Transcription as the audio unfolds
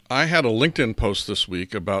I had a LinkedIn post this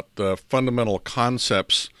week about the fundamental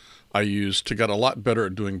concepts I use to get a lot better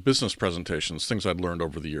at doing business presentations, things I'd learned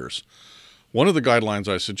over the years. One of the guidelines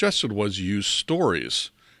I suggested was use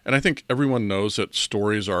stories. And I think everyone knows that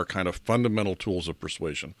stories are kind of fundamental tools of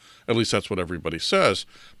persuasion. At least that's what everybody says.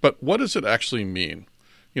 But what does it actually mean?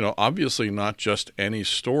 Obviously not just any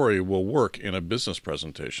story will work in a business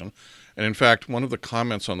presentation. And in fact, one of the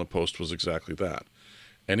comments on the post was exactly that.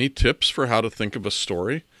 Any tips for how to think of a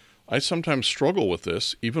story? I sometimes struggle with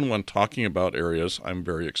this, even when talking about areas I'm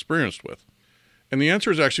very experienced with. And the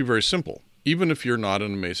answer is actually very simple. Even if you're not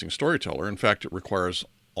an amazing storyteller, in fact, it requires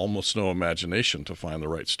almost no imagination to find the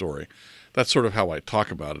right story. That's sort of how I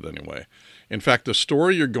talk about it anyway. In fact, the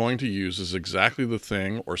story you're going to use is exactly the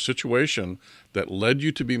thing or situation that led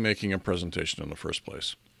you to be making a presentation in the first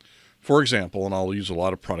place. For example, and I'll use a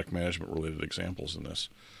lot of product management related examples in this.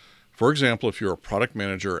 For example, if you're a product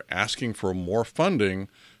manager asking for more funding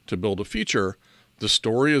to build a feature, the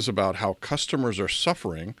story is about how customers are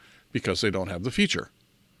suffering because they don't have the feature.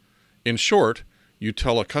 In short, you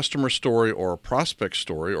tell a customer story or a prospect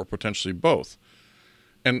story or potentially both.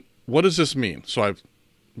 And what does this mean? So I've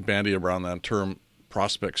bandied around that term,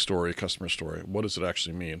 prospect story, customer story. What does it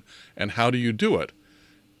actually mean? And how do you do it?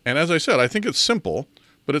 And as I said, I think it's simple,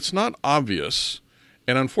 but it's not obvious.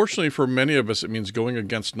 And unfortunately for many of us, it means going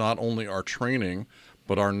against not only our training,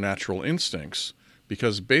 but our natural instincts,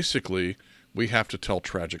 because basically we have to tell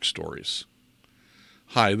tragic stories.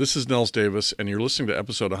 Hi, this is Nels Davis, and you're listening to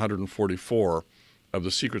episode 144 of The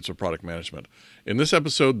Secrets of Product Management. In this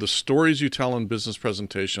episode, the stories you tell in business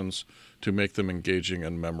presentations to make them engaging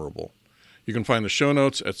and memorable. You can find the show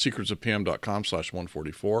notes at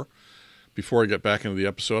secretsofpm.com/144. Before I get back into the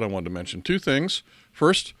episode, I wanted to mention two things.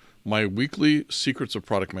 First, my weekly Secrets of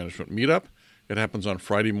Product Management meetup. It happens on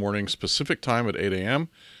Friday morning Pacific time at 8 a.m.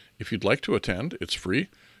 If you'd like to attend, it's free.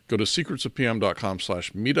 Go to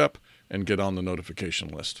secretsofpm.com/meetup and get on the notification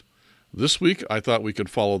list. This week, I thought we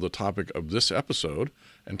could follow the topic of this episode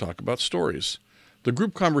and talk about stories. The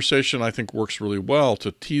group conversation, I think, works really well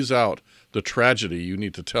to tease out the tragedy you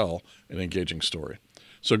need to tell an engaging story.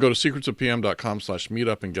 So go to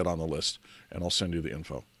secretsofpm.com/meetup and get on the list, and I'll send you the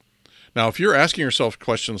info. Now, if you're asking yourself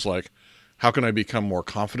questions like, how can I become more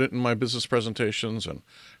confident in my business presentations, and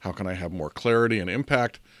how can I have more clarity and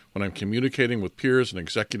impact when I'm communicating with peers and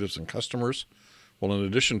executives and customers? Well, in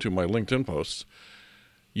addition to my LinkedIn posts,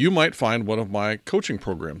 you might find one of my coaching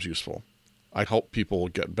programs useful. I help people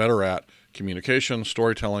get better at communication,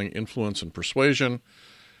 storytelling, influence, and persuasion.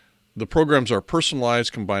 The programs are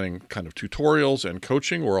personalized, combining kind of tutorials and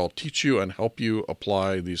coaching, where I'll teach you and help you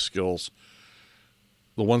apply these skills,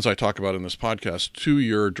 the ones I talk about in this podcast, to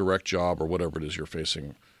your direct job or whatever it is you're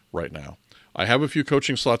facing right now. I have a few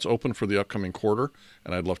coaching slots open for the upcoming quarter,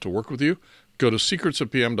 and I'd love to work with you. Go to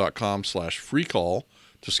secretsofpm.com/free call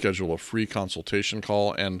to schedule a free consultation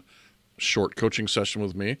call and short coaching session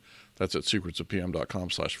with me. That's at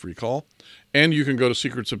secretsofpm.com/free call. And you can go to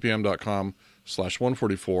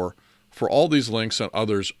secretsofpm.com/144 for all these links and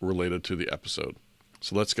others related to the episode.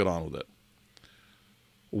 So let's get on with it.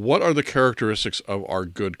 What are the characteristics of our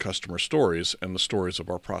good customer stories and the stories of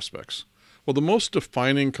our prospects? Well, the most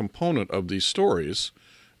defining component of these stories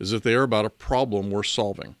is that they are about a problem we're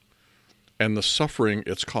solving and the suffering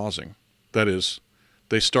it's causing. That is,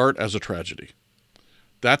 they start as a tragedy.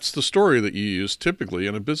 That's the story that you use typically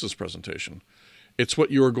in a business presentation. It's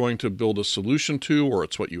what you are going to build a solution to, or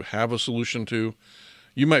it's what you have a solution to.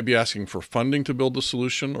 You might be asking for funding to build the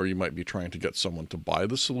solution, or you might be trying to get someone to buy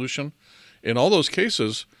the solution. In all those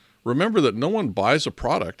cases, remember that no one buys a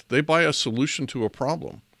product. They buy a solution to a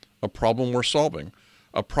problem we're solving,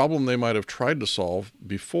 a problem they might have tried to solve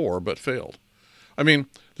before but failed. I mean,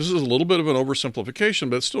 this is a little bit of an oversimplification,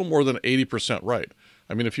 but it's still more than 80% right.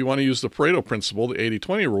 I mean, if you want to use the Pareto principle, the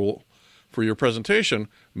 80-20 rule for your presentation,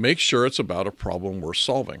 make sure it's about a problem we're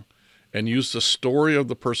solving and use the story of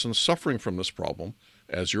the person suffering from this problem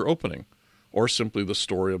as your opening, or simply the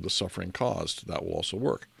story of the suffering caused. That will also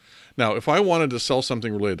work. Now, if I wanted to sell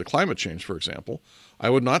something related to climate change, for example, I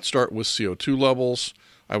would not start with CO2 levels.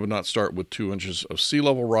 I would not start with 2 inches of sea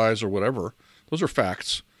level rise or whatever. Those are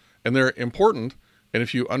facts, and they're important. And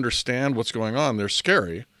if you understand what's going on, they're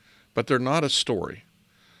scary, but they're not a story.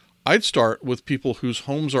 I'd start with people whose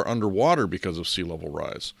homes are underwater because of sea level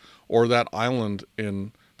rise, or that island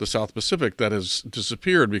in the South Pacific that has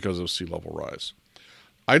disappeared because of sea level rise.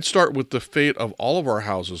 I'd start with the fate of all of our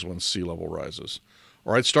houses when sea level rises,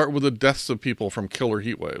 or I'd start with the deaths of people from killer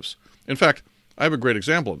heat waves. In fact, I have a great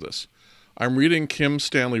example of this. I'm reading Kim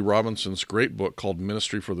Stanley Robinson's great book called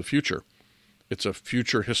Ministry for the Future. It's a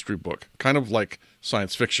future history book, kind of like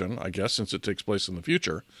science fiction, I guess, since it takes place in the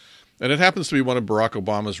future. And it happens to be one of Barack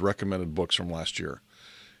Obama's recommended books from last year.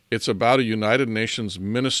 It's about a United Nations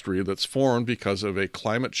ministry that's formed because of a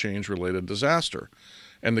climate change-related disaster.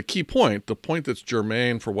 And the key point, the point that's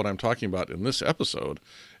germane for what I'm talking about in this episode,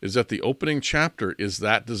 is that the opening chapter is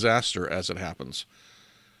that disaster as it happens.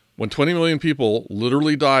 When 20 million people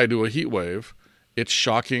literally die to a heat wave, it's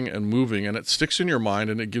shocking and moving, and it sticks in your mind,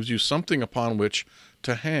 and it gives you something upon which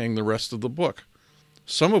to hang the rest of the book.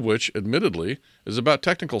 Some of which, admittedly, is about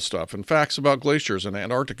technical stuff and facts about glaciers and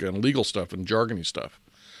Antarctica and legal stuff and jargony stuff.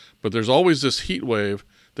 But there's always this heat wave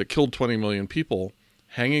that killed 20 million people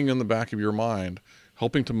hanging in the back of your mind,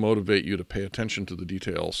 helping to motivate you to pay attention to the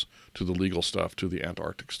details, to the legal stuff, to the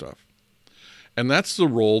Antarctic stuff. And that's the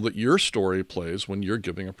role that your story plays when you're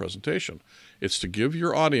giving a presentation. It's to give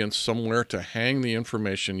your audience somewhere to hang the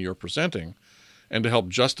information you're presenting and to help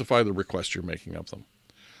justify the request you're making of them.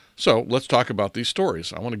 So let's talk about these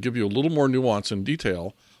stories. I want to give you a little more nuance and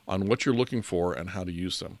detail on what you're looking for and how to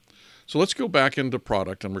use them. So let's go back into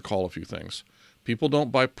product and recall a few things. People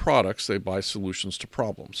don't buy products, they buy solutions to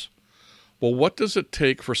problems. Well, what does it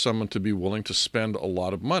take for someone to be willing to spend a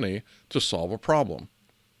lot of money to solve a problem?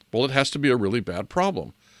 Well, it has to be a really bad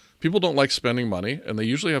problem. People don't like spending money, and they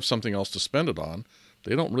usually have something else to spend it on.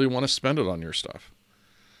 They don't really want to spend it on your stuff.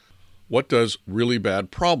 What does really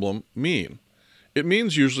bad problem mean? It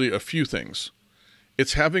means usually a few things.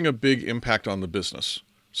 It's having a big impact on the business.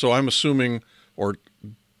 So I'm assuming, or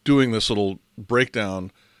doing this little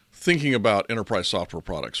breakdown, thinking about enterprise software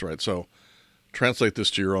products, right? So translate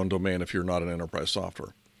this to your own domain if you're not an enterprise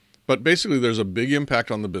software. But basically, there's a big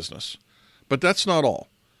impact on the business. But that's not all.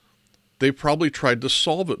 They probably tried to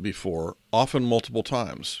solve it before, often multiple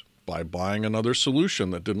times, by buying another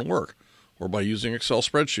solution that didn't work, or by using Excel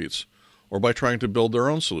spreadsheets, or by trying to build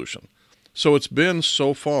their own solution. So it's been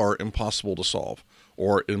so far impossible to solve,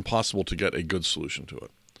 or impossible to get a good solution to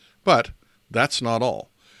it. But that's not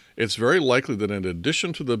all. It's very likely that in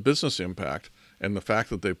addition to the business impact and the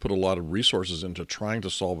fact that they put a lot of resources into trying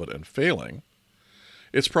to solve it and failing,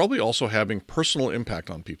 it's probably also having personal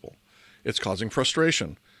impact on people. It's causing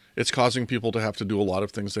frustration. It's causing people to have to do a lot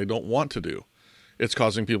of things they don't want to do. It's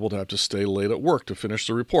causing people to have to stay late at work to finish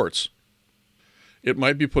the reports. It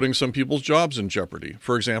might be putting some people's jobs in jeopardy.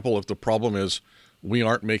 For example, if the problem is we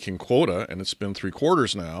aren't making quota and it's been 3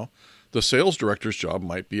 quarters now, the sales director's job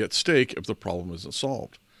might be at stake if the problem isn't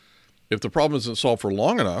solved. If the problem isn't solved for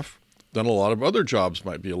long enough, then a lot of other jobs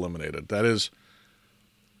might be eliminated. That is,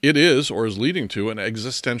 it is or is leading to an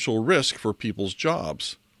existential risk for people's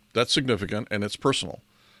jobs. That's significant and it's personal.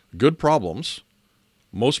 Good problems,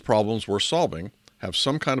 most problems we're solving, have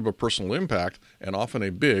some kind of a personal impact and often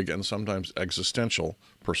a big and sometimes existential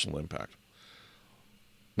personal impact.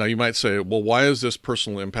 Now you might say, well, why is this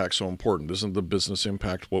personal impact so important? Isn't the business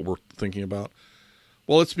impact what we're thinking about?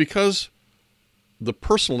 Well, it's because the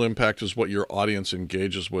personal impact is what your audience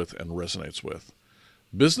engages with and resonates with.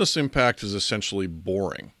 Business impact is essentially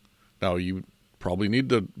boring. Now, you probably need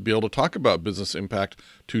to be able to talk about business impact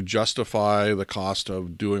to justify the cost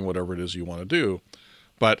of doing whatever it is you want to do.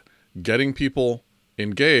 But getting people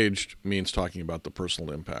engaged means talking about the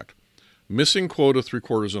personal impact. Missing quota 3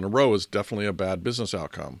 quarters in a row is definitely a bad business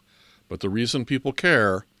outcome. But the reason people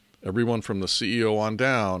care, everyone from the CEO on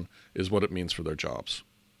down, is what it means for their jobs.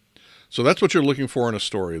 So that's what you're looking for in a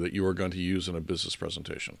story that you are going to use in a business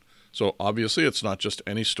presentation. So obviously it's not just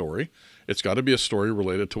any story. It's got to be a story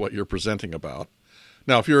related to what you're presenting about.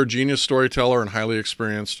 Now, if you're a genius storyteller and highly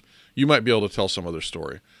experienced, you might be able to tell some other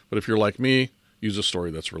story. But if you're like me, use a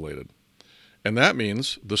story that's related. And that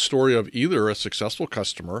means the story of either a successful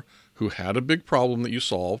customer who had a big problem that you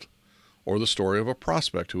solved, or the story of a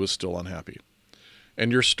prospect who is still unhappy.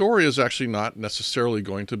 And your story is actually not necessarily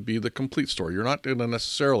going to be the complete story. You're not going to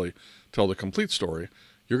necessarily tell the complete story.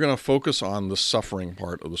 You're going to focus on the suffering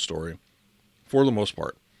part of the story for the most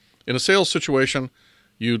part. In a sales situation,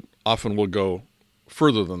 you often will go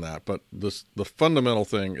further than that, but the fundamental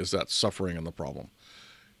thing is that suffering and the problem.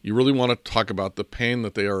 You really want to talk about the pain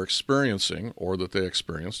that they are experiencing or that they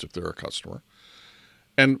experienced if they're a customer.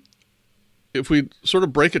 And if we sort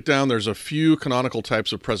of break it down, there's a few canonical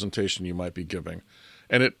types of presentation you might be giving.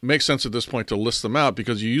 And it makes sense at this point to list them out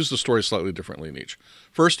because you use the story slightly differently in each.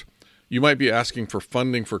 First, you might be asking for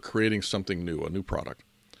funding for creating something new, a new product.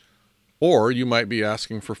 Or you might be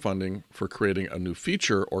asking for funding for creating a new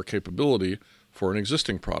feature or capability for an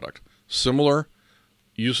existing product. Similar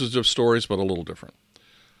usage of stories, but a little different.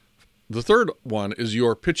 The third one is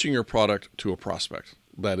you're pitching your product to a prospect.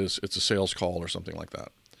 That is, it's a sales call or something like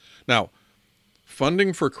that. Now,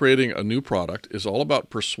 Funding for creating a new product is all about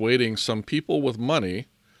persuading some people with money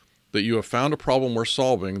that you have found a problem worth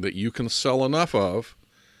solving that you can sell enough of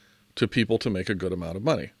to people to make a good amount of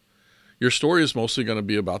money. Your story is mostly going to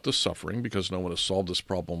be about the suffering because no one has solved this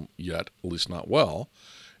problem yet, at least not well.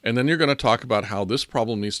 And then you're going to talk about how this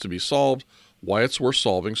problem needs to be solved, why it's worth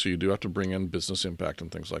solving, so you do have to bring in business impact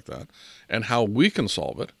and things like that, and how we can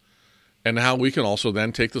solve it, and how we can also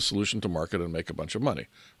then take the solution to market and make a bunch of money,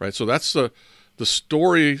 right? So that's the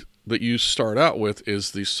story that you start out with,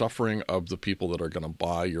 is the suffering of the people that are going to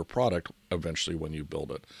buy your product eventually when you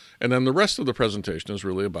build it. And then the rest of the presentation is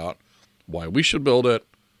really about why we should build it,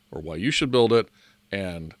 or why you should build it,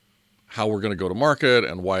 and how we're going to go to market,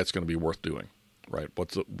 and why it's going to be worth doing, right?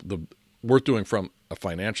 What's the worth doing from a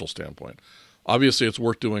financial standpoint? Obviously, it's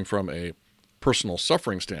worth doing from a personal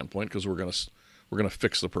suffering standpoint because we're going to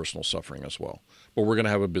fix the personal suffering as well, but we're going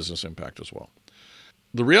to have a business impact as well.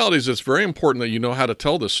 The reality is it's very important that you know how to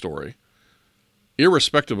tell this story,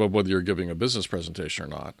 irrespective of whether you're giving a business presentation or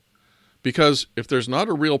not, because if there's not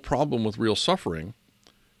a real problem with real suffering,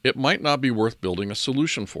 it might not be worth building a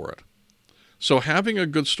solution for it. So having a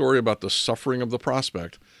good story about the suffering of the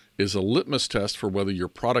prospect is a litmus test for whether your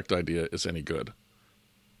product idea is any good.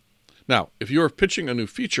 Now, if you are pitching a new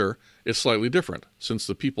feature, it's slightly different, since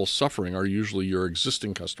the people suffering are usually your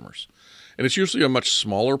existing customers. And it's usually a much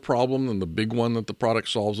smaller problem than the big one that the product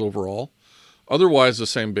solves overall. Otherwise, the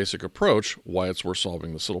same basic approach, why it's worth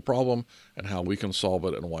solving this little problem, and how we can solve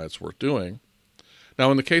it, and why it's worth doing. Now,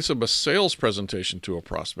 in the case of a sales presentation to a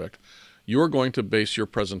prospect, you are going to base your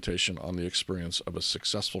presentation on the experience of a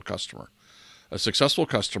successful customer. A successful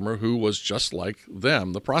customer who was just like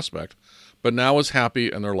them, the prospect, but now is happy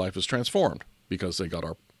and their life is transformed because they got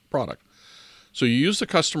our product. So you use the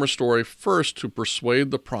customer story first to persuade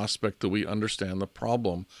the prospect that we understand the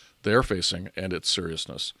problem they're facing and its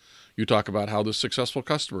seriousness. You talk about how this successful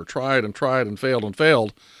customer tried and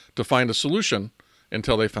failed to find a solution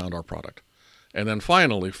until they found our product. And then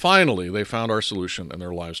finally, they found our solution and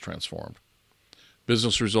their lives transformed.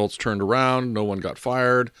 Business results turned around, no one got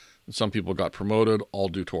fired, and some people got promoted, all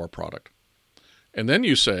due to our product. And then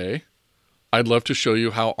you say, I'd love to show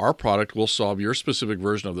you how our product will solve your specific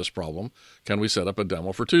version of this problem. Can we set up a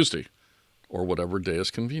demo for Tuesday or whatever day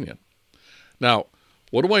is convenient? Now,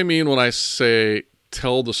 what do I mean when I say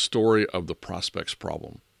tell the story of the prospect's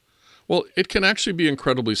problem? Well, it can actually be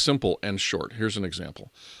incredibly simple and short. Here's an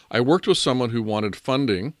example. I worked with someone who wanted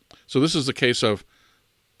funding. So this is the case of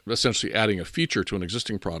essentially adding a feature to an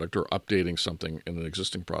existing product or updating something in an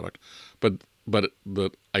existing product. But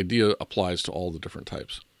the idea applies to all the different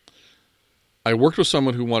types. I worked with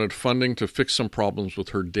someone who wanted funding to fix some problems with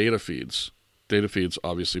her data feeds. Data feeds,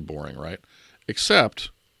 obviously boring, right?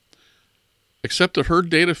 Except that her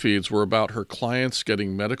data feeds were about her clients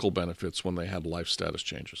getting medical benefits when they had life status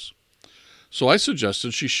changes. So I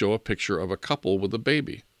suggested she show a picture of a couple with a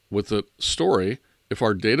baby with the story, if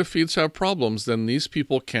our data feeds have problems, then these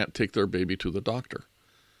people can't take their baby to the doctor.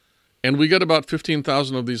 And we get about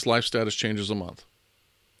 15,000 of these life status changes a month.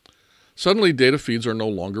 Suddenly, data feeds are no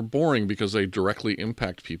longer boring because they directly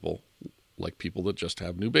impact people, like people that just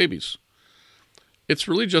have new babies. It's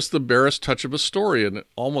really just the barest touch of a story, and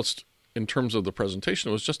almost in terms of the presentation,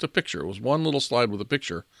 it was just a picture. It was one little slide with a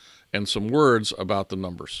picture and some words about the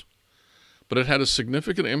numbers. But it had a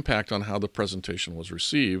significant impact on how the presentation was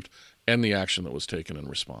received and the action that was taken in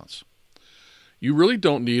response. You really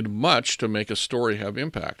don't need much to make a story have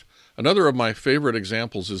impact. Another of my favorite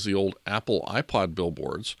examples is the old Apple iPod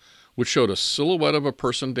billboards, which showed a silhouette of a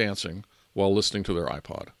person dancing while listening to their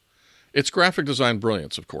iPod. It's graphic design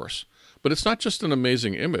brilliance, of course, but it's not just an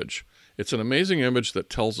amazing image. It's an amazing image that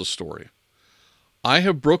tells a story. I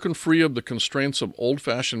have broken free of the constraints of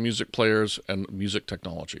old-fashioned music players and music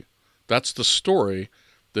technology. That's the story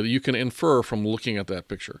that you can infer from looking at that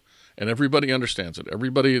picture. And everybody understands it.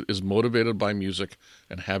 Everybody is motivated by music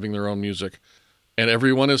and having their own music. And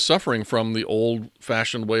everyone is suffering from the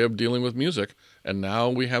old-fashioned way of dealing with music. And now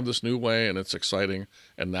we have this new way, and it's exciting.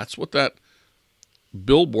 And that's what that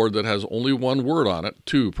billboard that has only one word on it,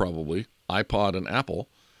 two probably, iPod and Apple,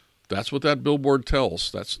 that's what that billboard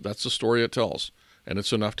tells. That's the story it tells. And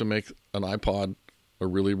it's enough to make an iPod a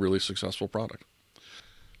really, really successful product.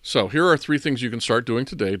 So here are 3 things you can start doing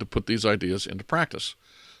today to put these ideas into practice.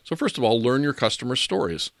 So first of all, learn your customers'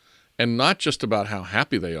 stories, and not just about how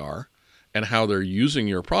happy they are and how they're using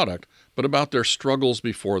your product, but about their struggles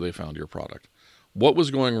before they found your product. What was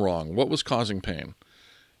going wrong? What was causing pain?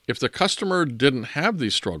 If the customer didn't have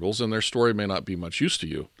these struggles, then their story may not be much use to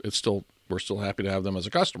you. We're still happy to have them as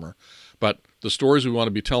a customer, but the stories we want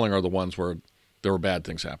to be telling are the ones where there were bad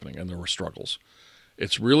things happening and there were struggles.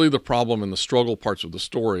 It's really the problem and the struggle parts of the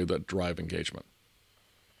story that drive engagement.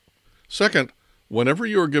 Second, whenever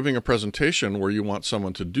you are giving a presentation where you want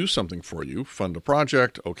someone to do something for you, fund a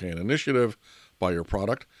project, okay an initiative, buy your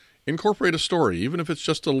product, incorporate a story, even if it's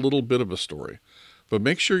just a little bit of a story. But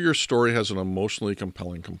make sure your story has an emotionally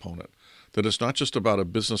compelling component, that it's not just about a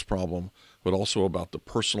business problem, but also about the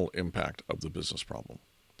personal impact of the business problem.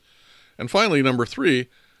 And finally, number 3,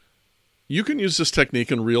 you can use this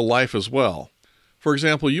technique in real life as well. For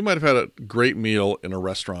example, you might have had a great meal in a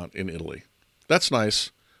restaurant in Italy. That's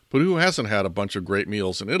nice, but who hasn't had a bunch of great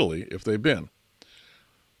meals in Italy if they've been?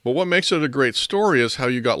 But what makes it a great story is how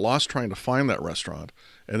you got lost trying to find that restaurant.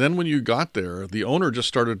 And then when you got there, the owner just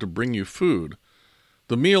started to bring you food.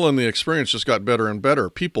 The meal and the experience just got better and better.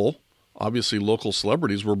 People, obviously local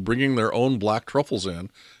celebrities, were bringing their own black truffles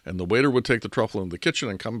in, and the waiter would take the truffle into the kitchen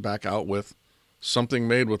and come back out with something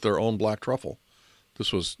made with their own black truffle.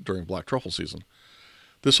 This was during black truffle season.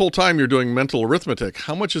 This whole time you're doing mental arithmetic.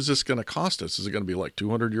 How much is this going to cost us? Is it going to be like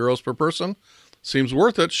 200 euros per person? Seems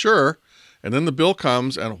worth it, sure. And then the bill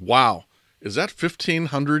comes and wow, is that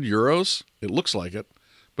 1,500 euros? It looks like it.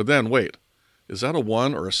 But then wait, is that a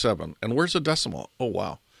 1 or a 7? And where's the decimal? Oh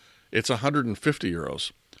wow, it's 150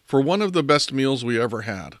 euros for one of the best meals we ever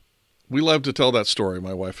had. We love to tell that story,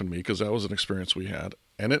 my wife and me, because that was an experience we had.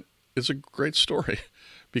 And it is a great story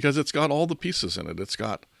because it's got all the pieces in it. It's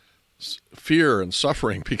got fear and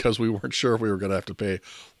suffering because we weren't sure if we were going to have to pay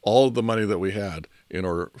all of the money that we had in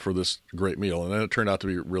order for this great meal. And then it turned out to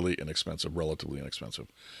be really inexpensive, relatively inexpensive.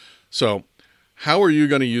 So how are you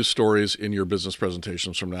going to use stories in your business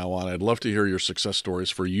presentations from now on? I'd love to hear your success stories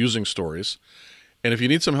for using stories. And if you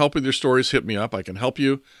need some help with your stories, hit me up. I can help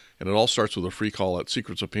you. And it all starts with a free call at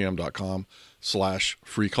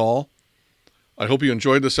secretsofpm.com/free call. I hope you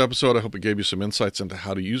enjoyed this episode. I hope it gave you some insights into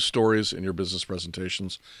how to use stories in your business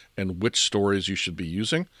presentations and which stories you should be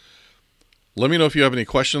using. Let me know if you have any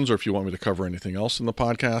questions or if you want me to cover anything else in the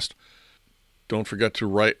podcast. Don't forget to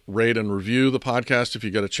rate and review the podcast if you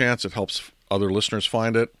get a chance. It helps other listeners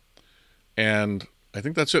find it. And I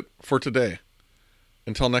think that's it for today.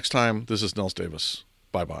 Until next time, this is Nils Davis.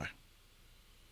 Bye-bye.